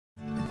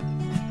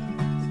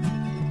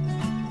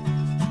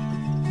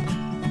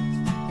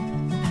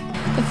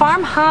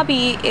farm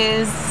hobby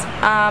is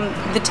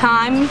the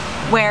time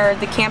where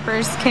the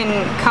campers can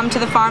come to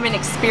the farm and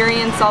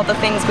experience all the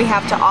things we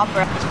have to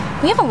offer.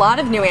 We have a lot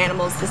of new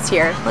animals this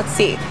year. Let's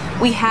see.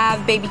 We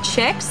have baby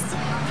chicks.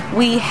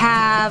 We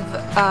have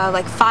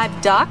like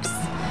 5 ducks.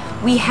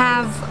 We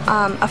have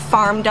a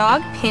farm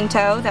dog,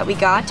 Pinto, that we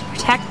got to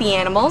protect the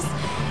animals.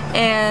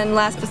 And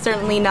last but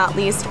certainly not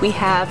least, we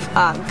have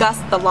Gus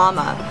the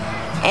llama.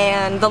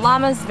 And the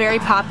llama is very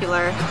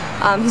popular.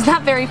 He's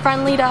not very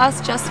friendly to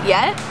us just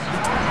yet,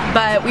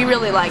 but we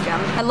really like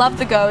him. I love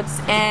the goats,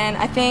 and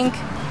I think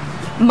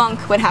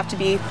Monk would have to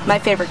be my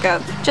favorite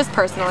goat, just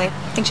personally.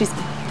 I think she's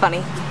funny.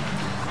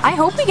 I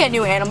hope we get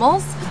new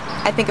animals.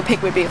 I think a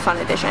pig would be a fun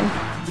addition.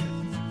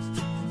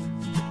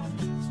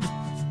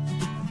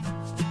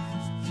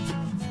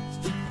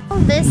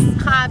 This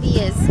hobby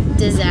is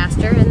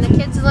disaster, and the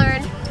kids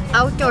learn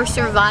outdoor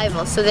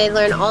survival, so they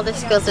learn all the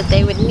skills that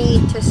they would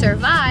need to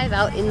survive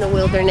out in the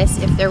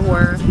wilderness if there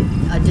were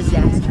a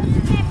disaster.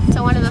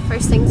 So one of the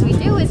first things we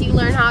do is you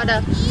learn how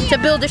to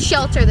build a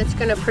shelter that's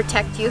going to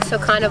protect you, so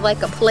kind of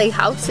like a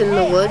playhouse in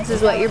the woods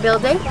is what you're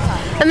building.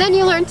 And then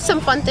you learn some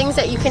fun things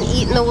that you can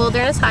eat in the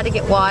wilderness, how to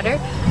get water,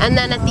 and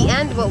then at the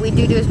end what we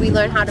do is we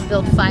learn how to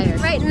build fire.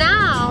 Right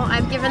now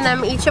I've given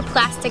them each a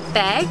plastic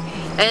bag,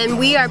 and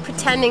we are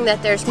pretending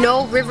that there's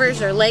no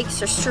rivers or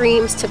lakes or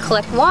streams to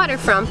collect water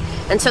from,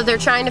 and so they're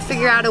trying to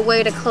figure out a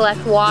way to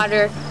collect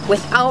water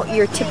without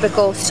your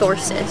typical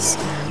sources.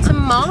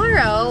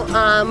 Tomorrow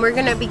we're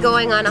going to be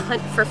going on a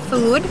hunt for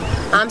food,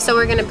 so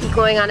we're going to be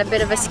going on a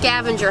bit of a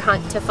scavenger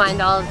hunt to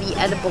find all of the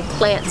edible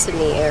plants in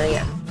the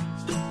area.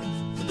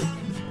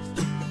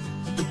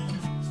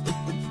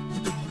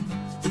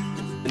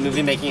 The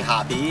movie making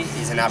hobby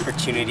is an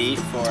opportunity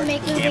for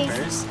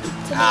campers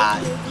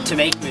to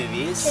make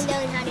movies, to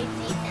learn how to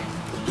make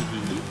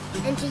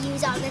them, and to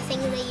use all the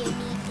things that you need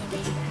to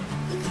make them.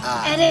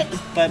 Edit.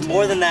 But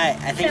more than that,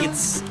 I think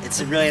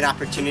it's really an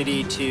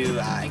opportunity to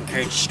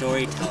encourage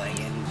storytelling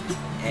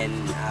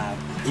and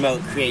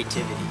promote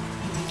creativity.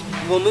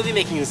 Well, movie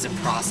making is a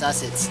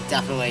process. It's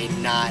definitely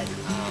not.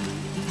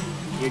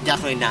 You're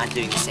definitely not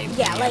doing the same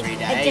thing every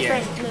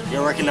day.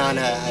 You're working on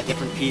a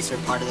different piece or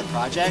part of the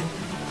project.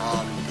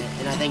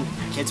 And I think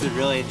kids would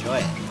really enjoy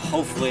it.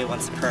 Hopefully,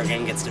 once the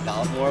program gets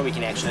developed more, we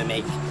can actually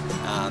make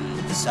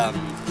some,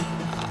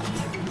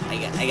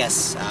 I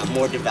guess,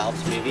 more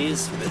developed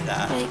movies with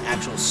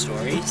actual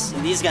stories.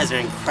 And these guys are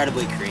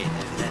incredibly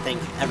creative, and I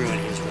think everyone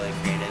here is really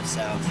creative.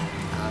 So,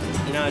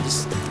 you know,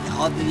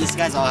 these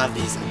guys all have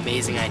these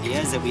amazing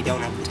ideas that we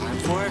don't have the time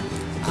for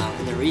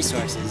and the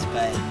resources.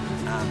 But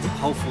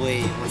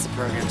hopefully, once the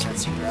program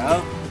starts to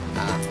grow,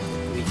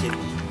 we can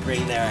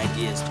bring their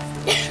ideas to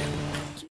fruition.